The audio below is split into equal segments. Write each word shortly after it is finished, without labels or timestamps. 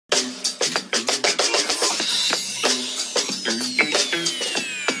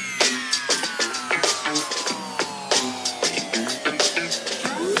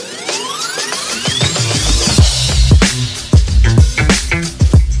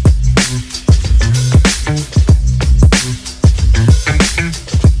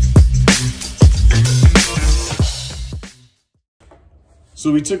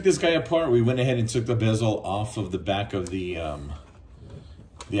So we took this guy apart. We went ahead and took the bezel off of the back of the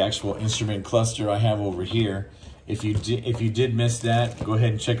actual instrument cluster I have over here. If you did miss that, go ahead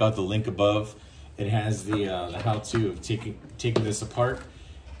and check out the link above. It has the how-to of taking this apart.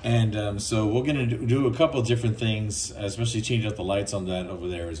 And so we're gonna do a couple different things, especially change out the lights on that over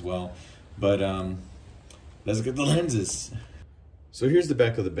there as well. But let's get the lenses. So here's the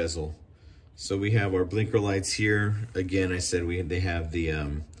back of the bezel. So we have our blinker lights here. Again, I said they have the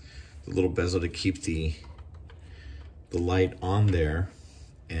little bezel to keep the light on there,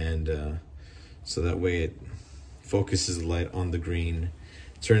 and so that way it focuses the light on the green.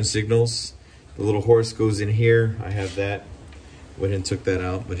 Turn signals. The little horse goes in here. I have that. Went ahead and took that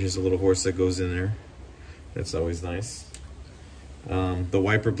out, but here's a little horse that goes in there. That's always nice. The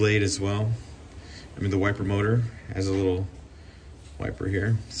wiper blade as well. The wiper motor has a little wiper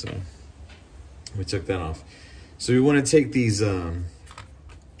here, so we took that off. So we want to take these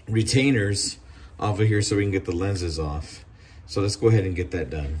retainers off of here so we can get the lenses off. So let's go ahead and get that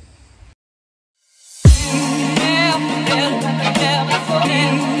done.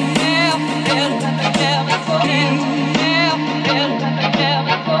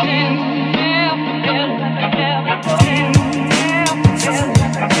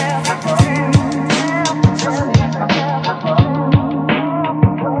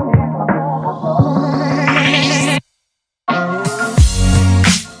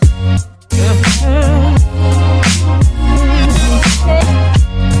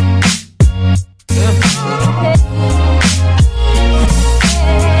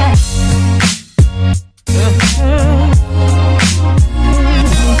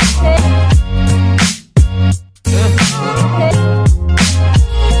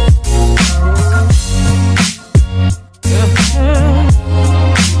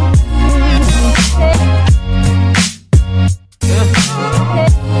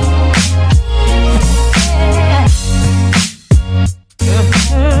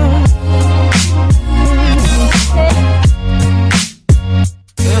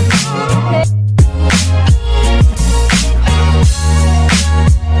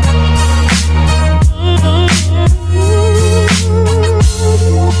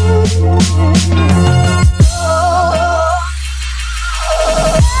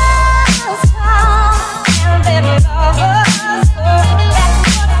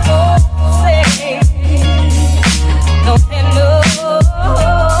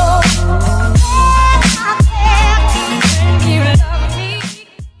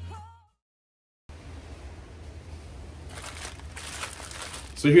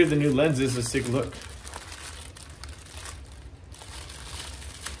 So here are the new lenses. Let's take a look.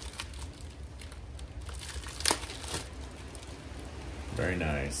 Very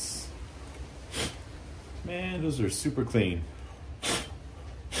nice. Man, those are super clean.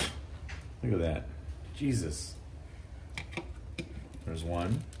 Look at that. Jesus. There's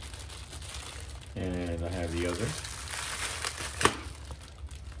one. And I have the other.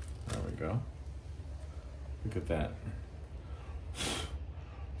 There we go. Look at that.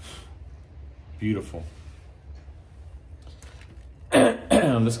 Beautiful.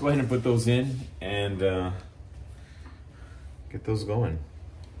 Let's go ahead and put those in and get those going.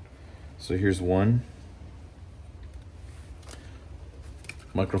 So here's one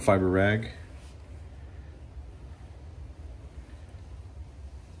microfiber rag.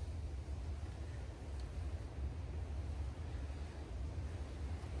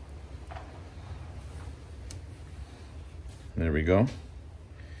 There we go.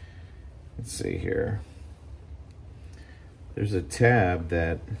 Let's see here. There's a tab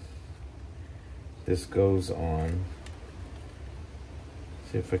that this goes on.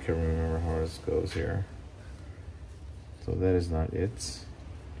 See if I can remember how this goes here. So that is not it.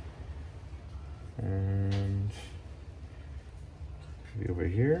 And maybe over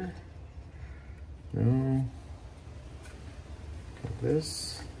here. No. Like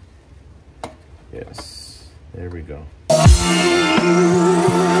this. Yes. There we go.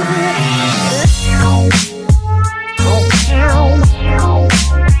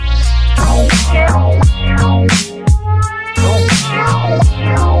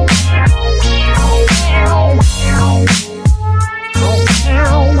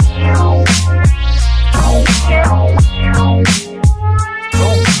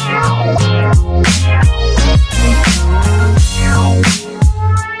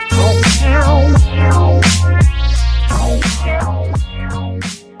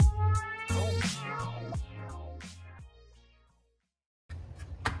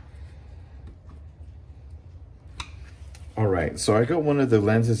 All right, so I got one of the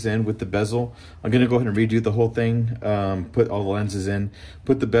lenses in with the bezel. I'm gonna go ahead and redo the whole thing, put all the lenses in,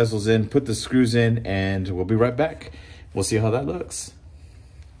 put the bezels in, put the screws in, and we'll be right back. We'll see how that looks.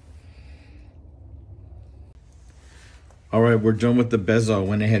 All right, we're done with the bezel. I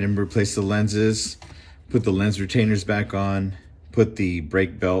went ahead and replaced the lenses, put the lens retainers back on, put the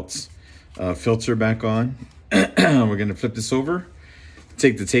brake belts filter back on. We're gonna flip this over,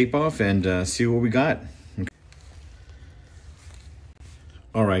 take the tape off, and see what we got.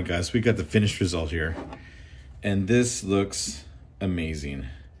 All right, guys, we got the finished result here. And this looks amazing.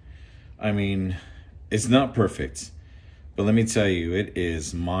 I mean, it's not perfect, but let me tell you, it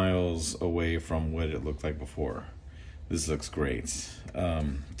is miles away from what it looked like before. This looks great.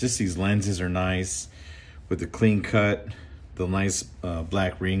 Just these lenses are nice with the clean cut, the nice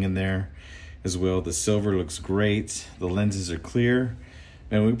black ring in there as well. The silver looks great. The lenses are clear.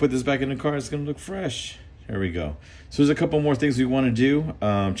 And when we put this back in the car, it's gonna look fresh. There we go. So there's a couple more things we want to do.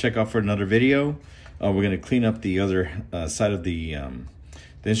 Check out for another video. We're going to clean up the other side of the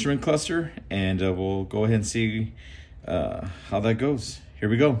instrument cluster, and we'll go ahead and see how that goes. Here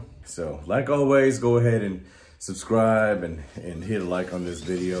we go. So like always, go ahead and subscribe and hit a like on this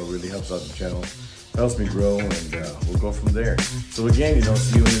video. Really helps out the channel, helps me grow, and we'll go from there. So again,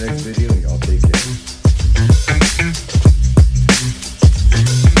 see you in the next video, and y'all take care.